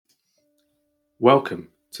Welcome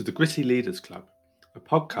to the Gritty Leaders Club, a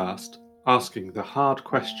podcast asking the hard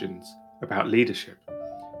questions about leadership.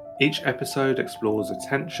 Each episode explores a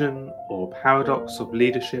tension or paradox of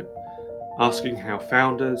leadership, asking how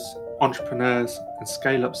founders, entrepreneurs, and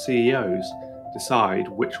scale-up CEOs decide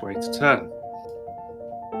which way to turn.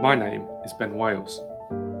 My name is Ben Wales.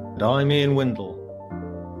 And I'm Ian Windle.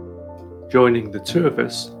 Joining the two of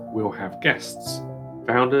us, we'll have guests,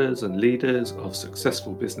 founders and leaders of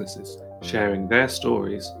successful businesses, sharing their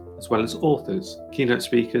stories, as well as authors, keynote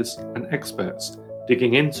speakers, and experts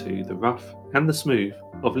digging into the rough and the smooth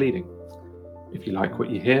of leading. If you like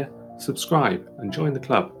what you hear, subscribe and join the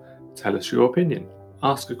club. Tell us your opinion,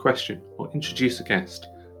 ask a question, or introduce a guest.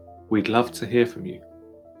 We'd love to hear from you.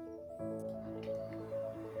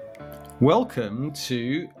 Welcome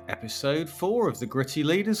to episode 4 of the Gritty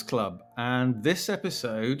Leaders Club, and this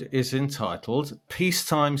episode is entitled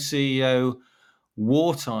Peacetime CEO,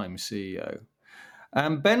 Wartime CEO.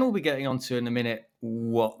 Ben will be getting onto in a minute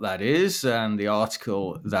what that is and the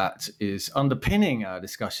article that is underpinning our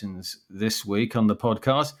discussions this week on the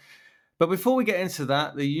podcast. But before we get into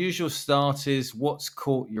that, the usual start is what's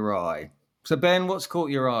caught your eye. So Ben, what's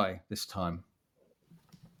caught your eye this time?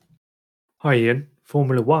 Hi Ian,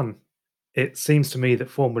 Formula One. It seems to me that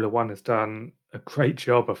Formula One has done a great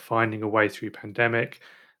job of finding a way through pandemic.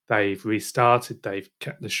 They've restarted, they've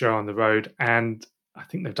kept the show on the road, and I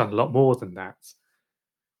think they've done a lot more than that.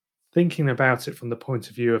 Thinking about it from the point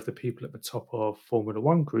of view of the people at the top of Formula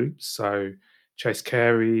One groups, so Chase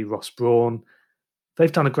Carey, Ross Brawn,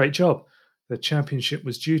 they've done a great job. The championship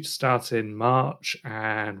was due to start in March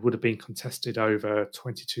and would have been contested over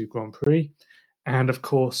 22 Grand Prix. And of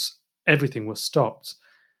course, everything was stopped.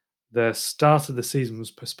 The start of the season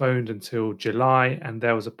was postponed until July, and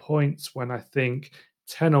there was a point when I think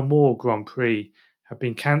 10 or more Grand Prix had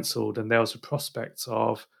been cancelled, and there was a prospect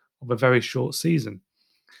of a very short season.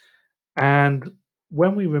 And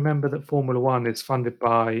when we remember that Formula One is funded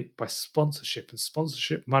by sponsorship, and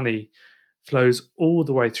sponsorship money flows all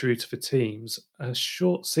the way through to the teams, a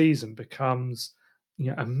short season becomes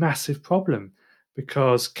a massive problem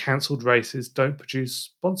because cancelled races don't produce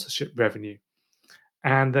sponsorship revenue.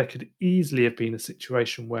 And there could easily have been a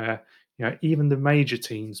situation where even the major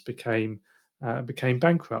teams became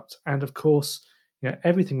bankrupt. And of course,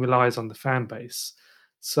 everything relies on the fan base.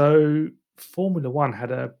 So Formula One had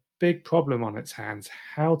a big problem on its hands: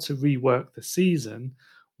 how to rework the season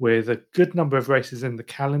with a good number of races in the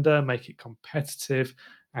calendar, make it competitive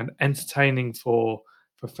and entertaining for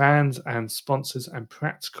fans and sponsors, and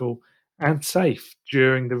practical and safe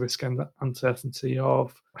during the risk and uncertainty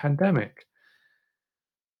of pandemic.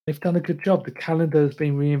 They've done a good job. The calendar has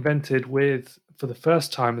been reinvented with, for the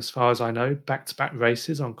first time, as far as I know, back-to-back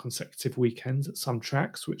races on consecutive weekends at some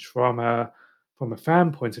tracks, which from a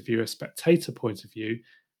fan point of view, a spectator point of view,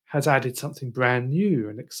 has added something brand new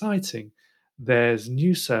and exciting. There's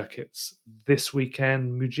new circuits this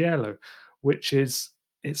weekend, Mugello, which it's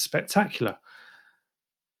spectacular.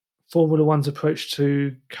 Formula One's approach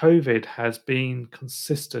to COVID has been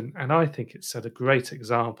consistent, and I think it set a great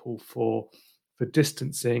example for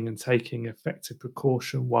distancing and taking effective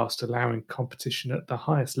precaution whilst allowing competition at the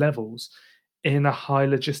highest levels in a high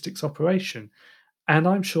logistics operation. And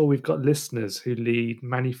I'm sure we've got listeners who lead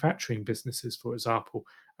manufacturing businesses, for example,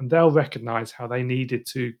 and they'll recognize how they needed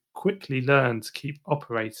to quickly learn to keep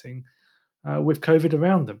operating with COVID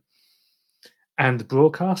around them. And the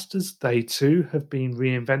broadcasters, they too have been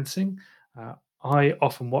reinventing. I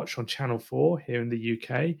often watch on Channel 4 here in the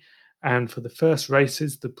UK. And for the first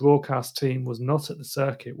races, the broadcast team was not at the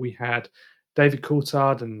circuit. We had David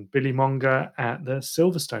Coulthard and Billy Monger at the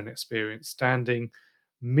Silverstone Experience, standing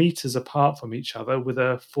meters apart from each other with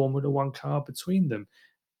a Formula One car between them.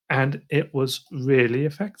 And it was really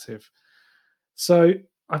effective. So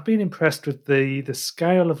I've been impressed with the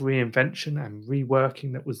scale of reinvention and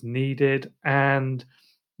reworking that was needed. And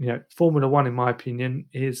Formula One, in my opinion,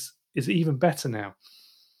 is even better now.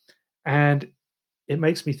 And it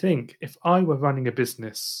makes me think, if I were running a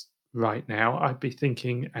business right now, I'd be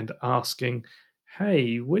thinking and asking,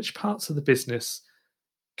 hey, which parts of the business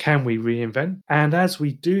can we reinvent? And as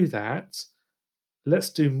we do that, let's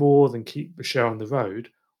do more than keep the show on the road.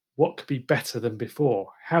 What could be better than before?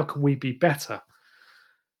 How can we be better?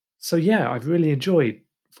 So yeah, I've really enjoyed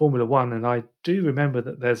Formula One, and I do remember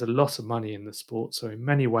that there's a lot of money in the sport. So in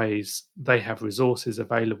many ways, they have resources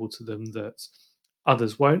available to them that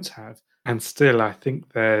others won't have. And still, I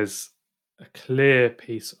think there's a clear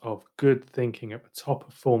piece of good thinking at the top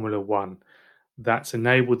of Formula One that's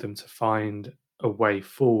enabled them to find a way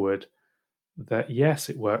forward that, yes,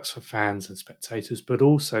 it works for fans and spectators, but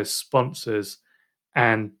also sponsors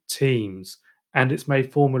and teams and it's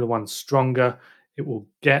made Formula One stronger. It will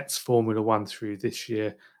get Formula One through this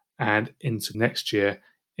year and into next year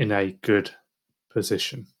in a good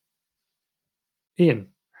position. Ian,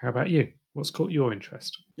 how about you? What's caught your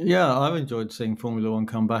interest? Yeah, I've enjoyed seeing Formula One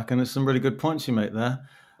come back, and there's some really good points you make there.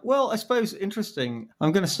 Well, I suppose interesting.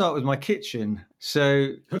 I'm going to start with my kitchen.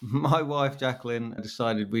 So, my wife Jacqueline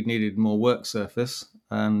decided we needed more work surface,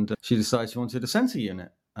 and she decided she wanted a centre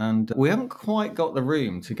unit. And we haven't quite got the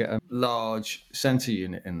room to get a large centre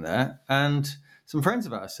unit in there. And some friends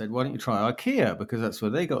of ours said, "Why don't you try IKEA? Because that's where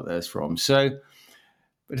they got theirs from." So,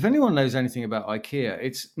 but if anyone knows anything about IKEA,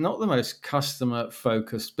 it's not the most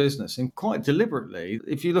customer-focused business. And quite deliberately,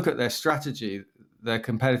 if you look at their strategy, their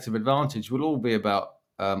competitive advantage will all be about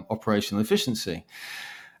operational efficiency.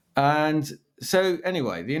 And so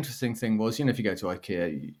anyway, the interesting thing was, if you go to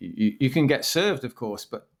IKEA, you can get served, of course,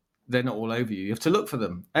 but they're not all over you. You have to look for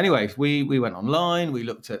them. Anyway, we went online. We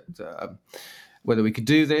looked at whether we could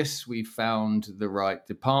do this. We found the right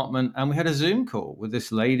department, and we had a Zoom call with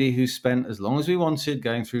this lady who spent as long as we wanted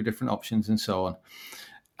going through different options and so on.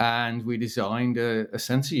 And we designed a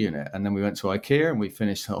centre unit, and then we went to IKEA and we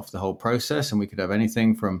finished off the whole process, and we could have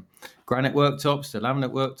anything from granite worktops to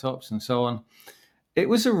laminate worktops and so on. It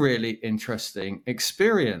was a really interesting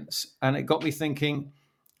experience, and it got me thinking,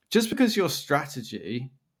 just because your strategy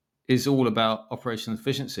is all about operational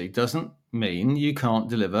efficiency doesn't mean you can't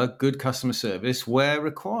deliver good customer service where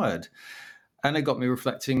required. And it got me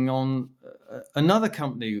reflecting on another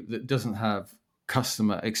company that doesn't have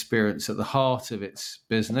customer experience at the heart of its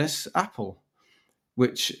business, Apple,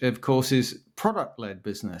 which of course is product-led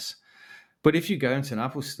business. But if you go into an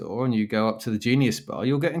Apple store and you go up to the Genius Bar,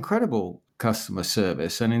 you'll get incredible customer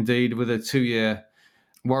service. And indeed, with a 2-year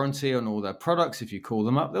warranty on all their products, if you call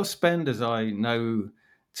them up, they'll spend, as I know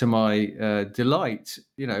to my delight,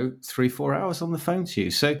 3-4 hours on the phone to you.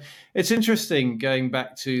 So it's interesting going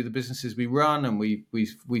back to the businesses we run, and we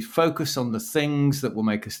focus on the things that will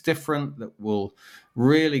make us different, that will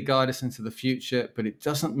really guide us into the future. But it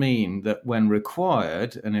doesn't mean that when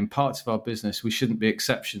required, and in parts of our business, we shouldn't be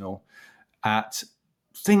exceptional at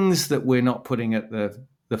things that we're not putting at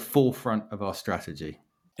the forefront of our strategy.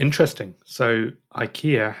 Interesting. So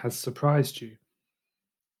IKEA has surprised you.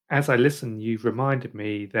 As I listen, you've reminded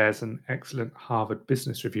me there's an excellent Harvard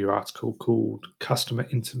Business Review article called Customer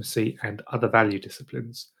Intimacy and Other Value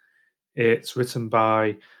Disciplines. It's written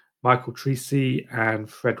by Michael Treacy and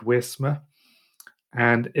Fred Wiersma,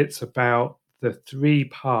 and it's about the 3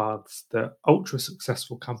 paths that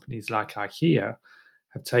ultra-successful companies like IKEA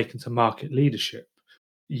have taken to market leadership.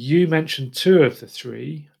 You mentioned 2 of the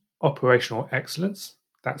 3, operational excellence,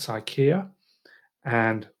 that's IKEA,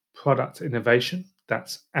 and product innovation,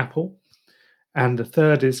 that's Apple. And the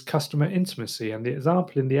third is customer intimacy. And the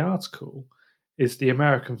example in the article is the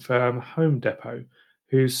American firm Home Depot,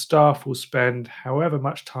 whose staff will spend however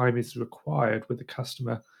much time is required with the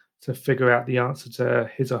customer to figure out the answer to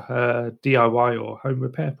his or her DIY or home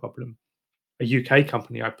repair problem. A UK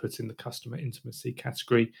company I put in the customer intimacy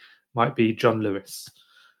category might be John Lewis.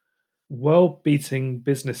 World-beating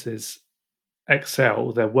businesses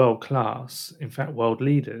excel, they're world-class, in fact world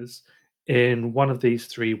leaders, in one of these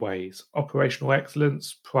 3 ways: operational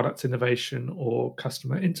excellence, product innovation, or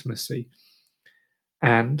customer intimacy.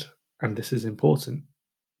 And this is important,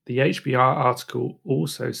 the HBR article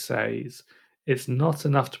also says it's not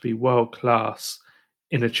enough to be world-class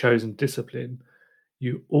in a chosen discipline.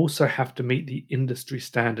 You also have to meet the industry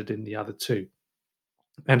standard in the other 2.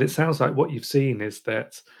 And it sounds like what you've seen is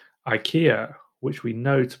that IKEA, which we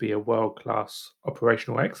know to be a world-class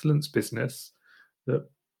operational excellence business that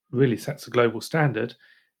really sets a global standard,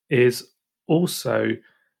 is also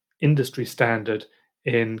industry standard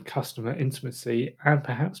in customer intimacy, and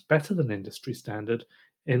perhaps better than industry standard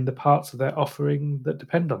in the parts of their offering that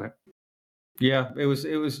depend on it. Yeah, it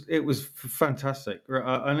was fantastic,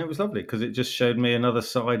 and it was lovely because it just showed me another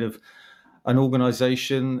side of an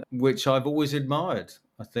organization which I've always admired.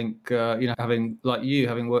 I think having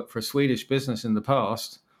worked for a Swedish business in the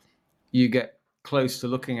past, you get close to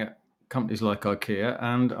looking at companies like IKEA,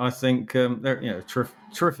 and I think they're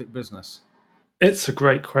terrific business. It's a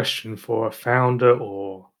great question for a founder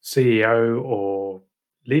or CEO or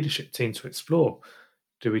leadership team to explore.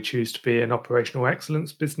 Do we choose to be an operational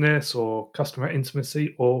excellence business, or customer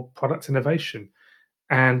intimacy, or product innovation?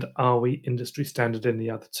 And are we industry standard in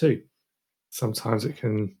the other 2? Sometimes it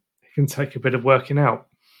can take a bit of working out.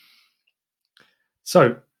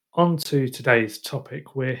 So, on to today's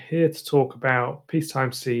topic. We're here to talk about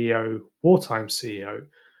Peacetime CEO, Wartime CEO,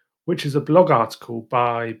 which is a blog article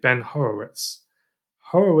by Ben Horowitz.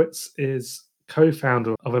 Horowitz is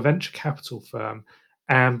co-founder of a venture capital firm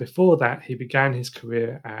And before that, he began his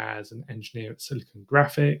career as an engineer at Silicon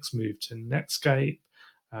Graphics, moved to Netscape,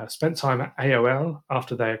 spent time at AOL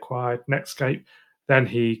after they acquired Netscape. Then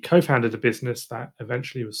he co-founded a business that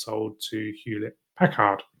eventually was sold to Hewlett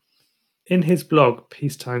Packard. In his blog,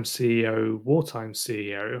 Peacetime CEO, Wartime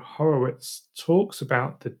CEO, Horowitz talks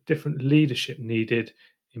about the different leadership needed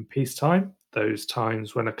in peacetime, those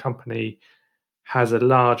times when a company has a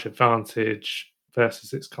large advantage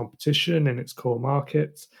versus its competition in its core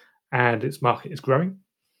markets and its market is growing.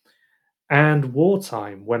 And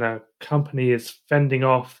wartime, when a company is fending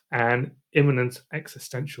off an imminent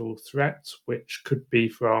existential threat, which could be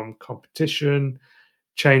from competition,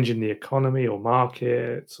 change in the economy or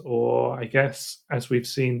market, or I guess, as we've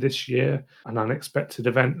seen this year, an unexpected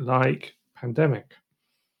event like pandemic.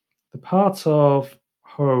 The part of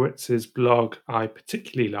Horowitz's blog I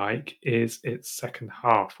particularly like is its second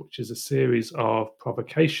half, which is a series of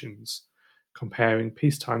provocations comparing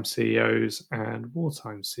peacetime CEOs and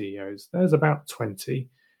wartime CEOs. There's about 20.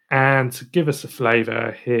 And to give us a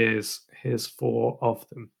flavour, here's 4 of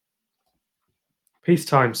them.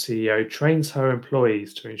 Peacetime CEO trains her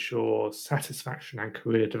employees to ensure satisfaction and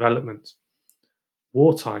career development.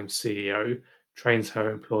 Wartime CEO trains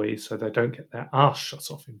her employees so they don't get their arse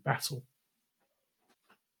shot off in battle.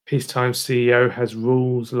 Peacetime CEO has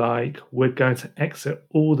rules like we're going to exit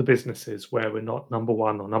all the businesses where we're not number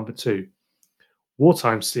 1 or number 2.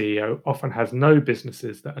 Wartime CEO often has no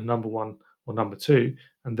businesses that are number 1 or number 2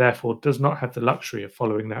 and therefore does not have the luxury of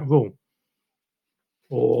following that rule.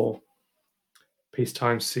 Or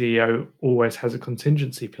peacetime CEO always has a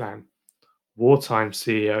contingency plan. Wartime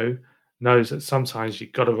CEO knows that sometimes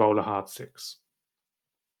you've got to roll a hard 6.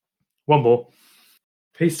 One more.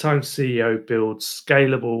 Peacetime CEO builds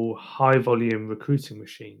scalable, high-volume recruiting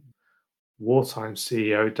machine. Wartime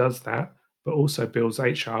CEO does that, but also builds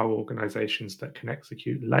HR organizations that can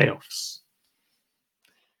execute layoffs.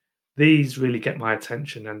 These really get my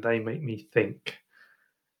attention and they make me think.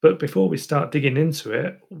 But before we start digging into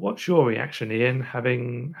it, what's your reaction, Ian,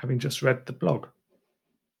 having just read the blog?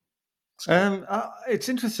 It's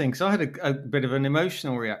interesting because I had a bit of an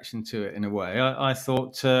emotional reaction to it in a way. I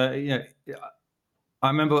thought, I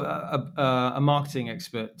remember a marketing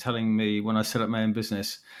expert telling me when I set up my own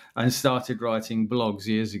business and started writing blogs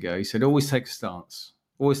years ago, he said, always take a stance.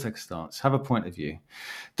 Always take a stance. Have a point of view.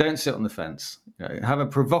 Don't sit on the fence. Have a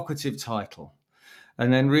provocative title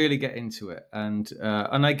and then really get into it. And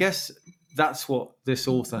I guess that's what this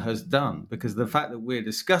author has done, because the fact that we're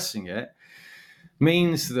discussing it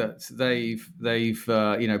means that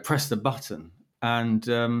they've pressed a button,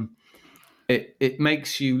 and it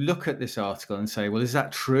makes you look at this article and say, well, is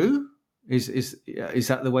that true? Is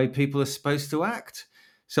that the way people are supposed to act?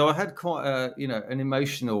 So I had quite an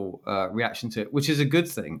emotional reaction to it, which is a good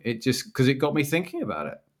thing. It just because it got me thinking about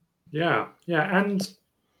it. Yeah. And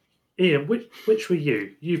Ian, which were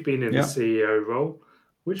you? You've been in the CEO role.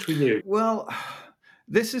 Which were you? Well,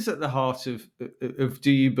 this is at the heart of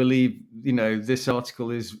do you believe, this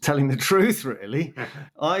article is telling the truth, really?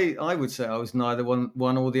 I would say I was neither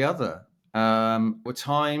one or the other. Were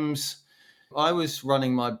times I was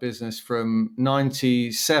running my business from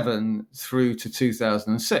 97 through to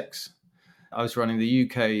 2006. I was running the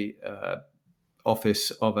UK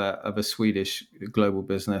office of a Swedish global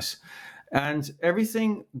business. And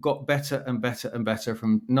everything got better and better and better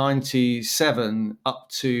from 97 up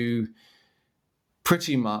to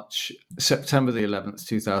pretty much September the 11th,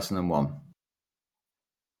 2001.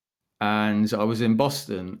 And I was in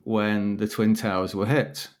Boston when the Twin Towers were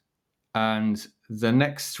hit. And the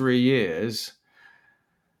next 3 years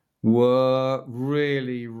were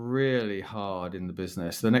really, really hard in the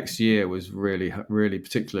business. The next year was really, really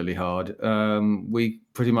particularly hard. We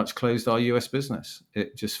pretty much closed our US business.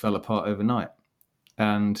 It just fell apart overnight.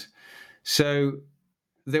 And so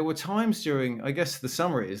there were times during, I guess the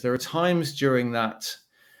summary is, there are times during that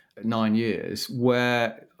 9 years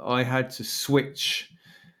where I had to switch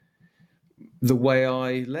the way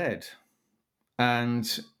I led.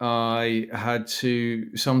 And I had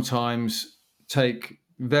to sometimes take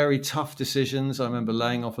very tough decisions. I remember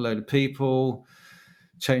laying off a load of people,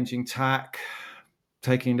 changing tack,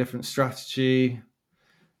 taking a different strategy,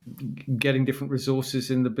 getting different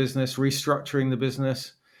resources in the business, restructuring the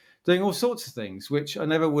business, doing all sorts of things, which I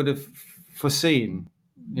never would have foreseen,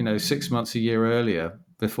 6 months, a year earlier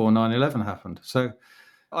before 9/11 happened. So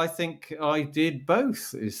I think I did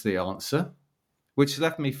both is the answer, which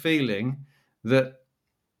left me feeling that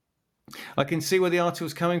I can see where the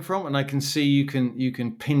article's coming from, and I can see you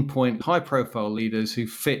can pinpoint high-profile leaders who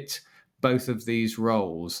fit both of these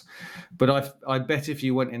roles. But I bet if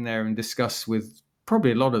you went in there and discussed with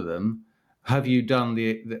probably a lot of them, have you done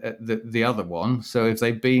the other one? So if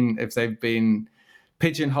they've been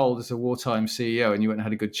pigeonholed as a wartime CEO and you went and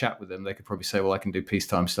had a good chat with them, they could probably say, well, I can do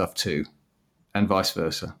peacetime stuff too, and vice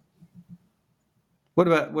versa. What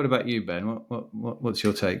about you, Ben? What's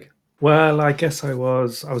your take? Well, I guess I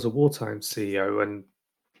was a wartime CEO, and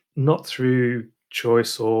not through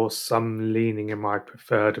choice or some leaning in my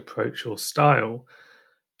preferred approach or style,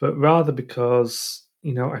 but rather because,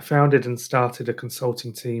 I founded and started a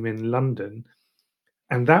consulting team in London,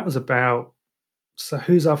 and that was about, so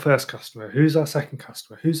who's our first customer? Who's our second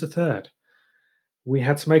customer? Who's the third? We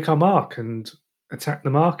had to make our mark and attack the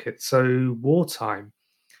market. So wartime.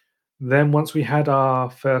 Then once we had our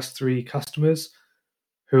first 3 customers,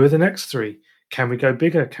 who are the next 3? Can we go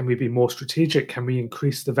bigger? Can we be more strategic? Can we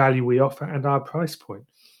increase the value we offer and our price point?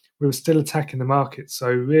 We were still attacking the market. So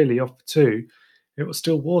really, of the 2, it was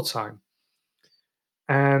still wartime.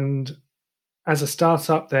 And as a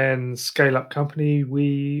startup, then scale-up company,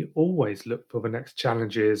 we always look for the next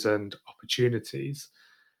challenges and opportunities.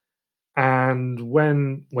 And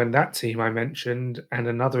when that team I mentioned and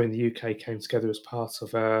another in the UK came together as part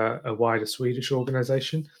of a wider Swedish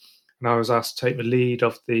organisation, and I was asked to take the lead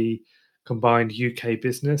of the combined UK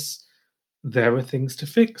business, there were things to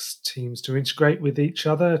fix, teams to integrate with each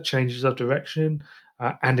other, changes of direction,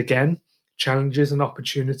 and again, challenges and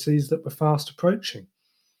opportunities that were fast approaching.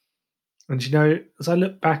 And as I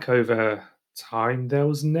look back over time, there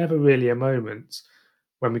was never really a moment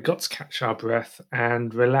when we got to catch our breath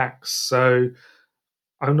and relax. So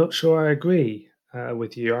I'm not sure I agree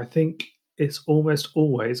with you. I think it's almost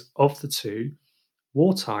always, of the 2,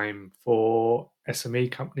 wartime for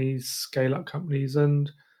SME companies, scale-up companies, and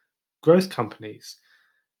growth companies.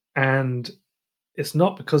 And it's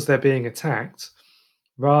not because they're being attacked,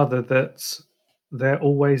 rather that they're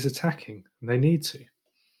always attacking, and they need to.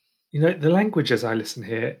 The language as I listen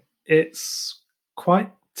here, it's quite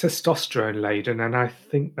testosterone laden, and I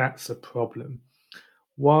think that's a problem.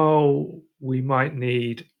 While we might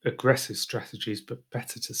need aggressive strategies, but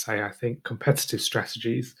better to say, I think, competitive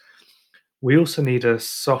strategies, we also need a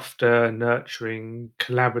softer, nurturing,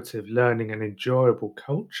 collaborative, learning, and enjoyable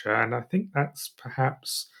culture. And I think that's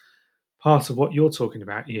perhaps part of what you're talking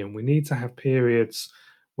about, Ian. We need to have periods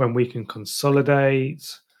when we can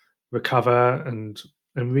consolidate, recover, and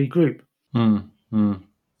regroup.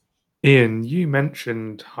 Ian, you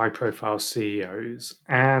mentioned high-profile CEOs,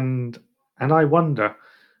 and I wonder,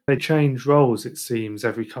 they change roles, it seems,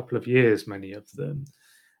 every couple of years, many of them.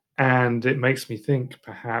 And it makes me think,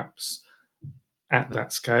 perhaps, at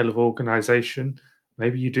that scale of organization,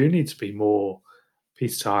 maybe you do need to be more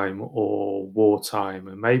peacetime or wartime,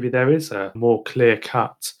 and maybe there is a more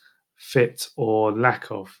clear-cut fit or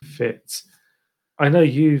lack of fit. I know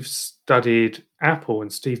you've studied Apple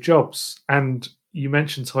and Steve Jobs, and you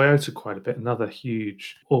mentioned Toyota quite a bit, another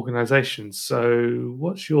huge organization. So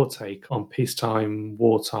what's your take on peacetime,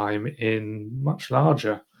 wartime in much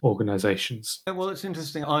larger organizations? Well, it's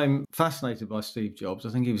interesting. I'm fascinated by Steve Jobs. I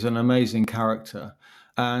think he was an amazing character,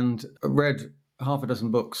 and read half a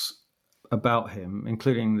dozen books about him,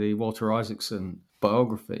 including the Walter Isaacson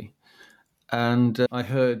biography. And I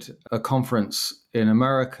heard a conference in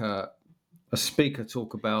America, a speaker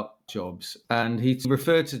talk about Jobs, and he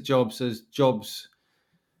referred to Jobs as Jobs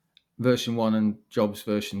version 1 and Jobs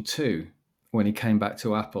version 2 when he came back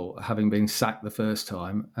to Apple, having been sacked the first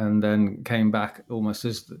time, and then came back almost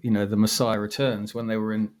as the Messiah returns when they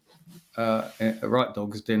were in Right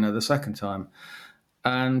Dog's dinner the second time.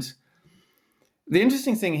 And the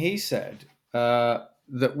interesting thing he said,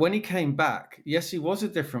 that when he came back, yes, he was a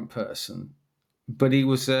different person, but he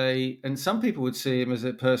was and some people would see him as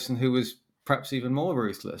a person who was perhaps even more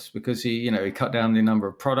ruthless, because he cut down the number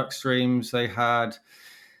of product streams they had.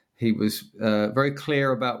 He was very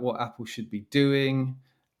clear about what Apple should be doing.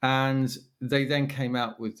 And they then came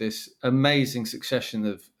out with this amazing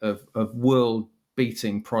succession of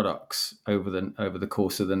world-beating products over the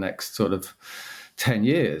course of the next sort of 10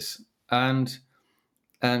 years. And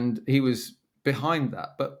he was behind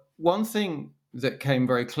that. But one thing that came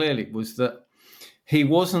very clearly was that he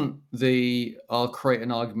wasn't I'll create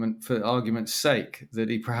an argument for argument's sake that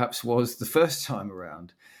he perhaps was the first time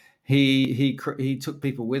around. He took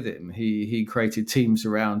people with him. He created teams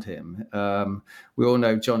around him. We all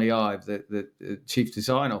know Johnny Ive, the chief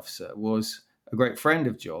design officer, was a great friend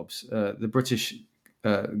of Jobs, the British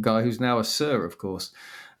guy who's now a Sir, of course.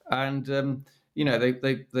 And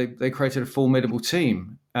they created a formidable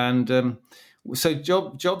team. And so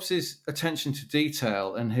Jobs' attention to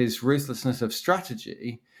detail and his ruthlessness of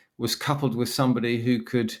strategy was coupled with somebody who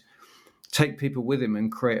could take people with him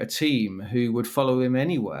and create a team who would follow him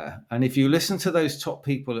anywhere. And if you listen to those top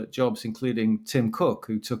people at jobs, including Tim Cook,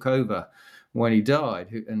 who took over when he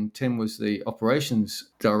died, and Tim was the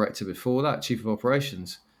operations director before that, chief of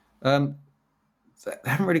operations, they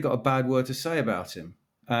haven't really got a bad word to say about him.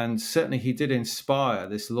 And certainly he did inspire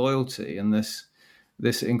this loyalty and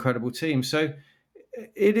this incredible team. So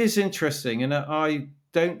it is interesting. And I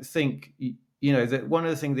don't think, that one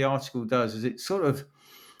of the things the article does is it's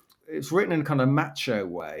written in a kind of macho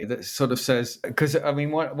way that sort of says, because I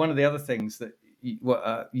mean, one of the other things that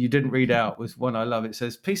you didn't read out was one I love. It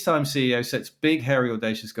says, peacetime CEO sets big, hairy,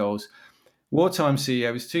 audacious goals. Wartime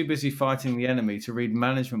CEO is too busy fighting the enemy to read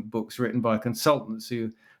management books written by consultants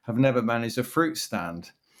who have never managed a fruit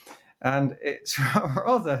stand. And it's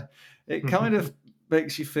it kind of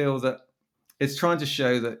makes you feel that it's trying to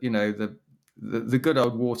show that, the good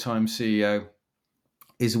old wartime CEO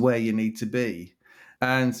is where you need to be.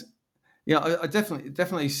 And I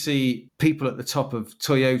definitely see people at the top of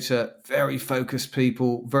Toyota, very focused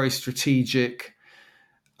people, very strategic.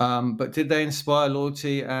 But did they inspire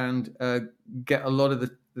loyalty and get a lot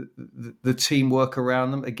of the teamwork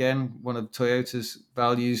around them? Again, one of Toyota's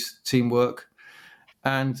values, teamwork.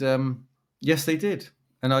 And yes, they did.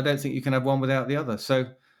 And I don't think you can have one without the other. So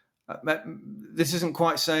this isn't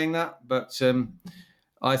quite saying that, but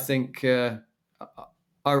I think I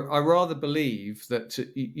rather believe that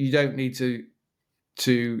you don't need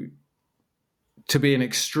to be an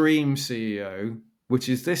extreme CEO,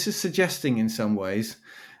 this is suggesting in some ways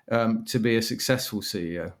to be a successful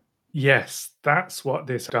CEO. Yes, that's what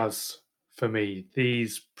this does for me.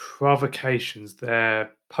 These provocations,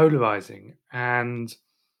 they're polarizing. And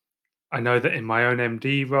I know that in my own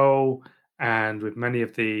MD role and with many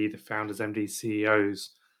of the founders, MD,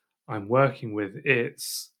 CEOs I'm working with,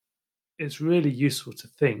 it's really useful to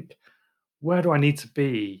think, where do I need to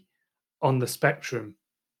be on the spectrum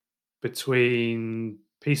between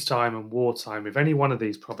peacetime and wartime with any one of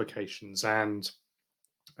these provocations, and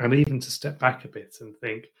even to step back a bit and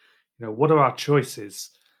think, what are our choices?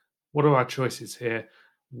 What are our choices here?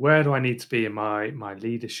 Where do I need to be in my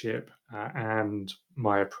leadership and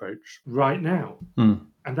my approach right now?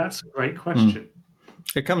 And that's a great question.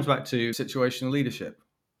 It comes back to situational leadership,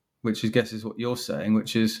 which I guess is what you're saying,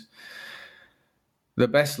 which is the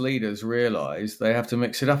best leaders realize they have to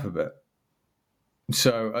mix it up a bit.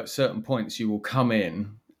 So at certain points, you will come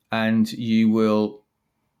in and you'll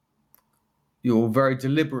very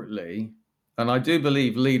deliberately, and I do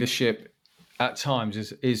believe leadership at times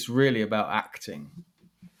is really about acting.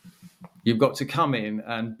 You've got to come in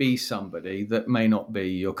and be somebody that may not be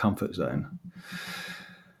your comfort zone.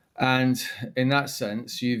 And in that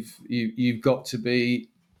sense, you've got to be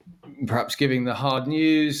perhaps giving the hard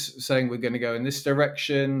news, saying we're going to go in this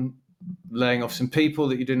direction, laying off some people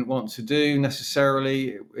that you didn't want to do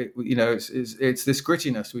necessarily. It's this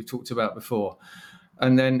grittiness we've talked about before.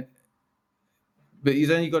 And then, but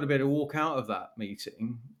you've got to be able to walk out of that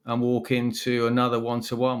meeting and walk into another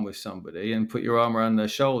one-to-one with somebody and put your arm around their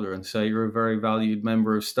shoulder and say, you're a very valued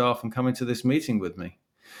member of staff and come into this meeting with me.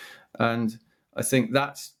 And I think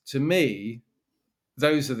that's, to me,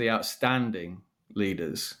 those are the outstanding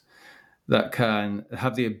leaders that can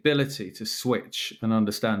have the ability to switch and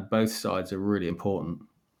understand both sides are really important.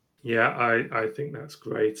 Yeah, I think that's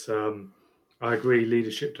great. I agree.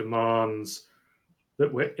 Leadership demands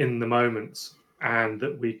that we're in the moment and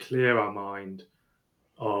that we clear our mind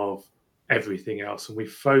of everything else and we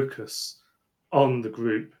focus on the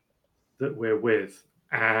group that we're with,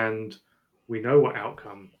 and we know what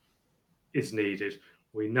outcome is needed.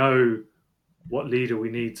 We know what leader we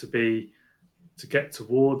need to be to get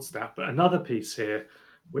towards that. But another piece here,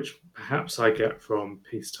 which perhaps I get from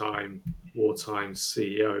peacetime, wartime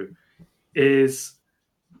CEO, is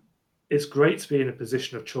it's great to be in a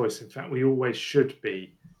position of choice. In fact, we always should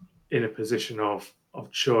be in a position of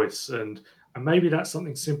choice. And maybe that's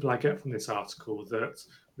something simple I get from this article, that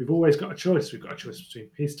we've always got a choice. We've got a choice between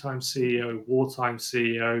peacetime CEO, wartime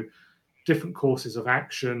CEO, different courses of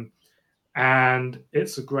action. And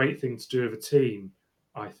it's a great thing to do with a team,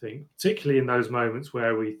 I think, particularly in those moments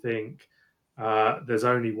where we think there's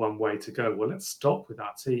only one way to go. Well, let's stop with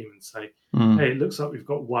our team and say, hey, it looks like we've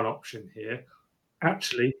got one option here.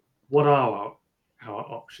 Actually, what are our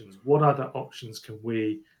options? What other options can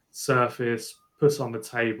we surface, put on the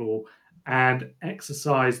table, and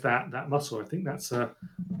exercise that muscle? I think that's a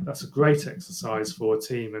great exercise for a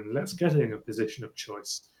team. And let's get in a position of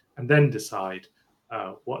choice and then decide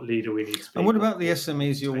what leader we need to be. And what about the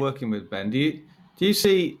SMEs you're working with, Ben? Do you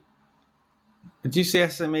see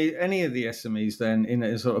SME, any of the SMEs then in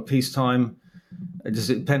a sort of peacetime Does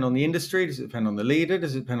it depend on the industry? Does it depend on the leader?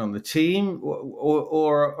 Does it depend on the team?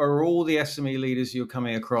 Or are all the SME leaders you're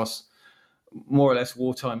coming across more or less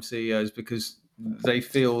wartime CEOs because they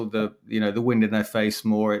feel the wind in their face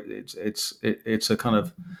more? It's a kind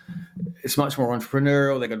of, it's much more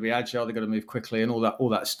entrepreneurial. They've got to be agile. They've got to move quickly and all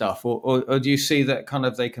that stuff. Or do you see that kind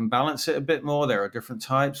of they can balance it a bit more? There are different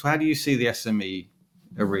types. How do you see the SME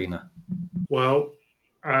arena? Well,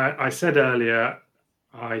 I said earlier,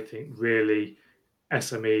 I think really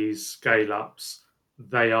SMEs, scale ups,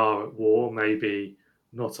 they are at war, maybe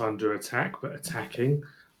not under attack, but attacking.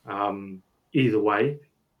 Either way,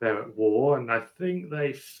 they're at war. And I think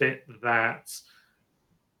they fit that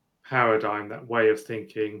paradigm, that way of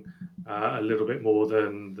thinking, a little bit more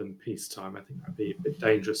than peacetime. I think that'd be a bit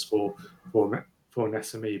dangerous for an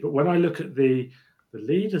SME. But when I look at the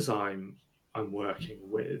leaders I'm working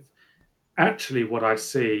with, actually what I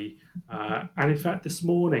see, and in fact this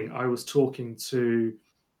morning I was talking to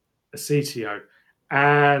a CTO,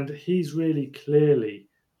 and he's really clearly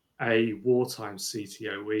a wartime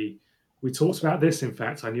CTO. We talked about this. In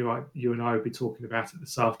fact, I knew you and I would be talking about it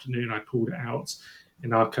this afternoon. I pulled it out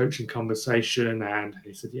in our coaching conversation, and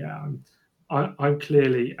he said, "Yeah, I'm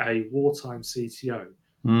clearly a wartime CTO.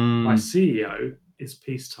 My CEO is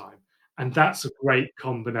peacetime, and that's a great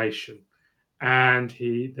combination." And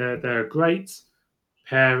they're a great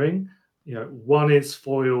pairing. One is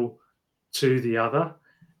foil to the other,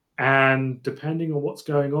 and depending on what's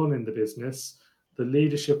going on in the business, the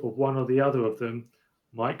leadership of one or the other of them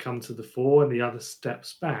might come to the fore and the other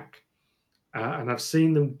steps back. And I've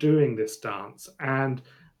seen them doing this dance, and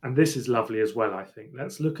this is lovely as well. I think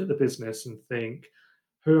let's look at the business and think,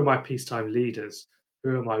 who are my peacetime leaders?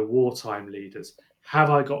 Who are my wartime leaders?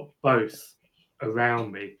 Have I got both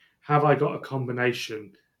around me? Have I got a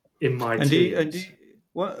combination in my team?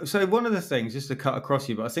 So one of the things, just to cut across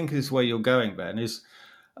you, but I think this is where you're going, Ben, is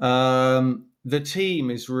the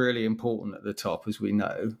team is really important at the top, as we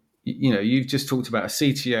know. You've just talked about a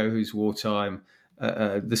CTO who's wartime.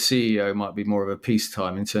 The CEO might be more of a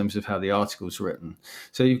peacetime in terms of how the article's written.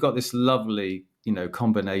 So you've got this lovely,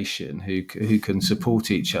 combination who can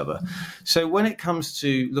support each other. So when it comes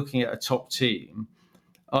to looking at a top team,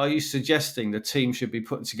 are you suggesting the team should be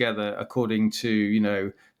put together according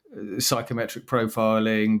to, psychometric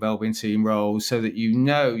profiling, Belbin team roles, so that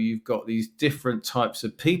you've got these different types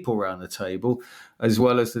of people around the table, as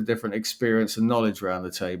well as the different experience and knowledge around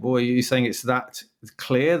the table? Are you saying it's that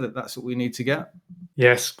clear that that's what we need to get?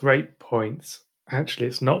 Yes, great point. Actually,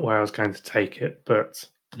 it's not where I was going to take it, but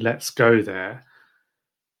let's go there.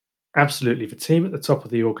 Absolutely. The team at the top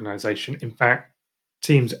of the organization, in fact,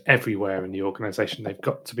 teams everywhere in the organization, they've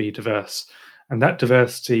got to be diverse. And that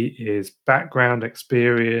diversity is background,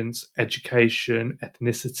 experience, education,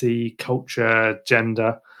 ethnicity, culture,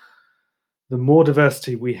 gender. The more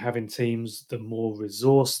diversity we have in teams, the more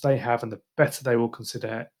resource they have, and the better they will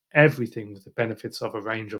consider everything with the benefits of a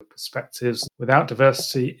range of perspectives. Without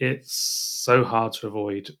diversity, it's so hard to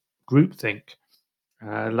avoid groupthink.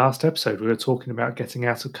 Last episode, we were talking about getting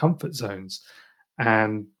out of comfort zones,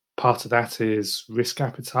 and part of that is risk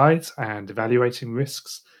appetite and evaluating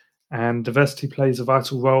risks. And diversity plays a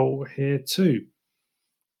vital role here too.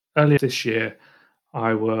 Earlier this year,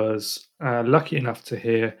 I was lucky enough to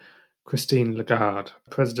hear Christine Lagarde,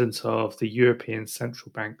 president of the European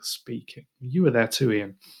Central Bank, speaking. You were there too,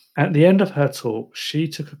 Ian. At the end of her talk, she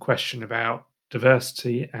took a question about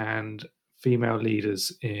diversity and female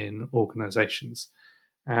leaders in organizations.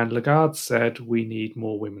 And Lagarde said, we need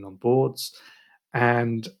more women on boards.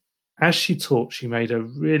 And as she talked, she made a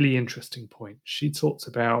really interesting point. She talked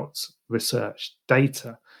about research,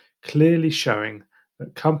 data, clearly showing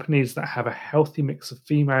that companies that have a healthy mix of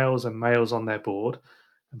females and males on their board,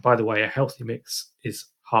 and by the way, a healthy mix is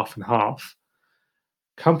half and half,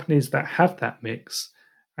 companies that have that mix,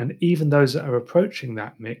 and even those that are approaching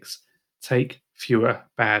that mix, take fewer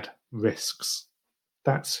bad risks.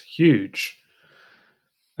 That's huge.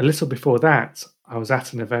 A little before that, I was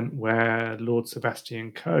at an event where Lord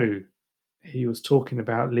Sebastian Coe, he was talking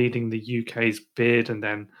about leading the UK's bid and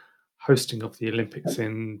then hosting of the Olympics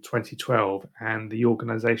in 2012 and the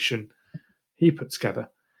organisation he put together.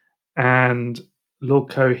 And Lord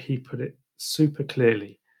Coe, he put it super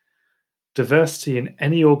clearly. Diversity in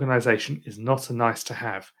any organisation is not a nice to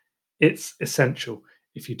have. It's essential.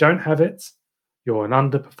 If you don't have it, you're an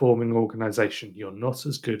underperforming organisation. You're not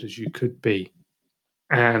as good as you could be.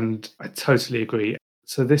 And I totally agree.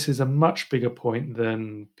 So this is a much bigger point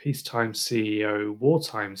than peacetime CEO,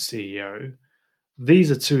 wartime CEO.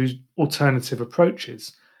 These are two alternative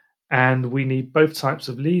approaches, and we need both types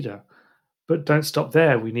of leader. But don't stop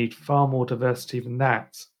there. We need far more diversity than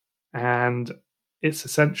that. and it's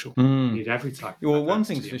essential. You need every type of Well, one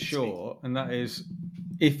thing's diversity for in the sure, and that is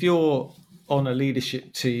if you're on a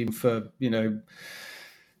leadership team for,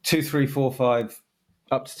 2, 3, 4, 5,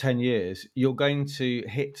 up to 10 years, you're going to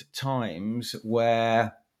hit times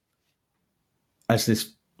where, as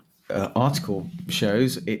this article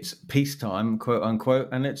shows, it's peacetime, quote unquote,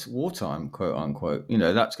 and it's wartime, quote unquote.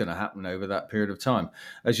 That's going to happen over that period of time.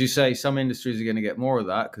 As you say, some industries are going to get more of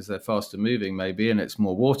that because they're faster moving, maybe, and it's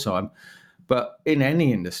more wartime. But in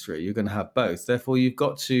any industry, you're going to have both. Therefore, you've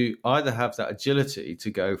got to either have that agility to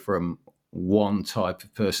go from one type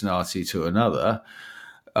of personality to another,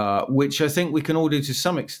 which I think we can all do to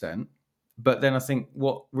some extent. But then I think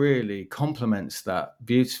what really complements that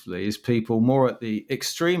beautifully is people more at the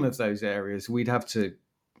extreme of those areas we'd have to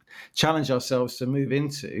challenge ourselves to move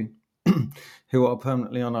into who are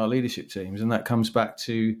permanently on our leadership teams. And that comes back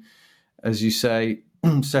to, as you say,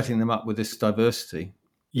 setting them up with this diversity.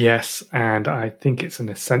 Yes, and I think it's an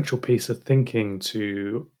essential piece of thinking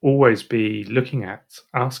to always be looking at,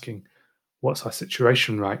 asking, what's our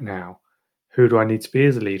situation right now? Who do I need to be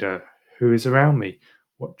as a leader? Who is around me?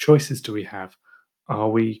 What choices do we have? Are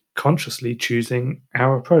we consciously choosing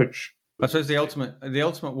our approach? I suppose the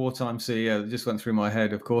ultimate wartime CEO that just went through my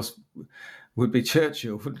head, of course, would be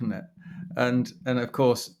Churchill, wouldn't it? And of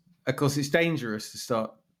course, it's dangerous to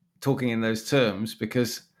start talking in those terms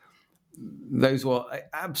because those were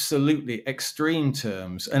absolutely extreme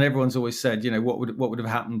terms, and everyone's always said, what would have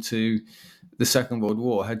happened to the Second World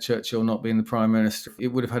War had Churchill not been the Prime Minister? It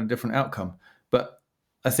would have had a different outcome. But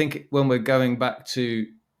I think when we're going back to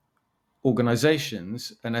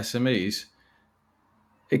organizations and SMEs,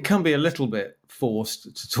 it can be a little bit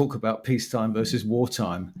forced to talk about peacetime versus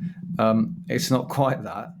wartime. It's not quite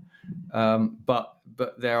that, but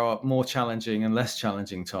there are more challenging and less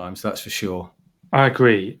challenging times, that's for sure. I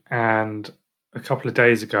agree. And a few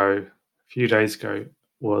days ago,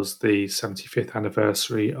 was the 75th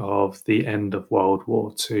anniversary of the end of World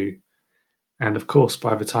War II. And of course,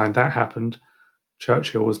 by the time that happened,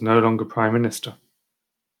 Churchill was no longer Prime Minister.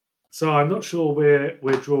 So I'm not sure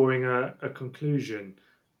we're drawing a conclusion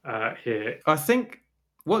here. I think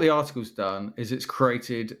what the article's done is it's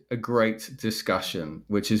created a great discussion,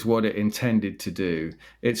 which is what it intended to do.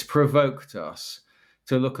 It's provoked us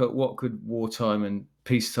to look at what could wartime and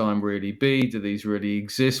peacetime really be. Do these really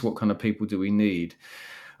exist? What kind of people do we need?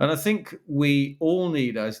 And I think we all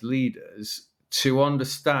need, as leaders, to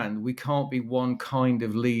understand we can't be one kind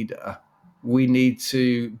of leader. We need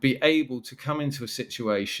to be able to come into a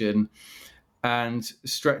situation and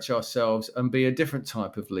stretch ourselves and be a different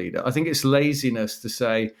type of leader. I think it's laziness to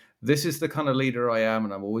say, this is the kind of leader I am,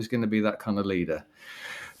 and I'm always going to be that kind of leader.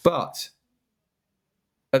 But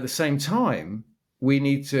at the same time, we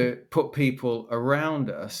need to put people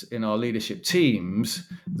around us in our leadership teams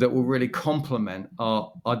that will really complement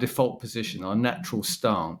our default position, our natural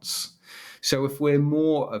stance. So if we're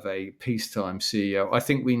more of a peacetime CEO, I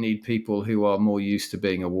think we need people who are more used to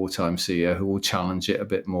being a wartime CEO, who will challenge it a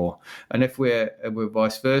bit more. And if we're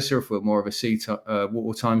vice versa, if we're more of a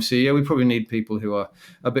wartime CEO, we probably need people who are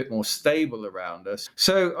a bit more stable around us.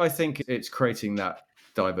 So I think it's creating that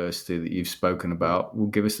diversity that you've spoken about will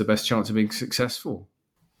give us the best chance of being successful.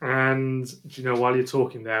 And while you're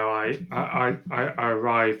talking there, I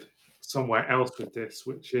arrived somewhere else with this,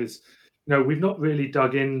 which is, we've not really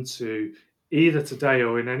dug into either today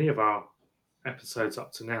or in any of our episodes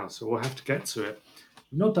up to now, so we'll have to get to it.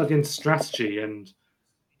 We've not dug into strategy, and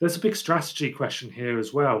there's a big strategy question here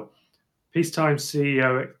as well. Peacetime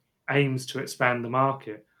CEO aims to expand the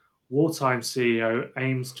market. Wartime CEO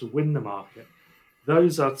aims to win the market.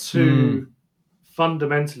 Those are two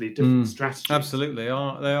fundamentally different strategies. Absolutely, they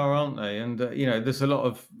are, aren't they? And there's a lot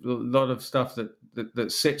of stuff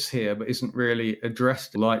that sits here but isn't really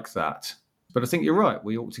addressed like that. But I think you're right.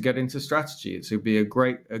 We ought to get into strategy. It would be a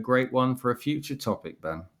great one for a future topic,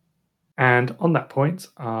 Ben. And on that point,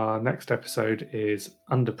 our next episode is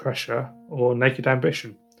Under Pressure or Naked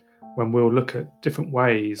Ambition, when we'll look at different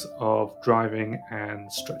ways of driving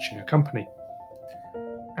and stretching a company.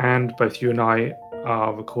 And both you and I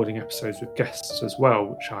are recording episodes with guests as well,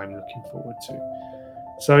 which I'm looking forward to.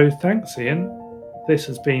 So thanks, Ian. This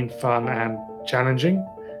has been fun and challenging.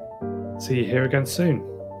 See you here again soon.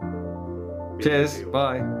 Cheers.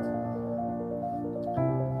 Bye.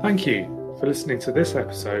 Thank you for listening to this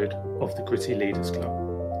episode of the Gritty Leaders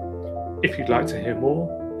Club. If you'd like to hear more,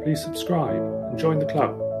 please subscribe and join the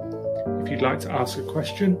club. If you'd like to ask a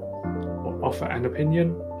question or offer an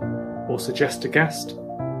opinion or suggest a guest,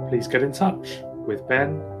 please get in touch with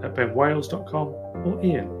Ben at benwales.com or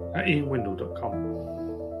Ian at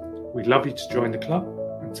ianwindle.com. We'd love you to join the club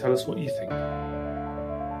and tell us what you think.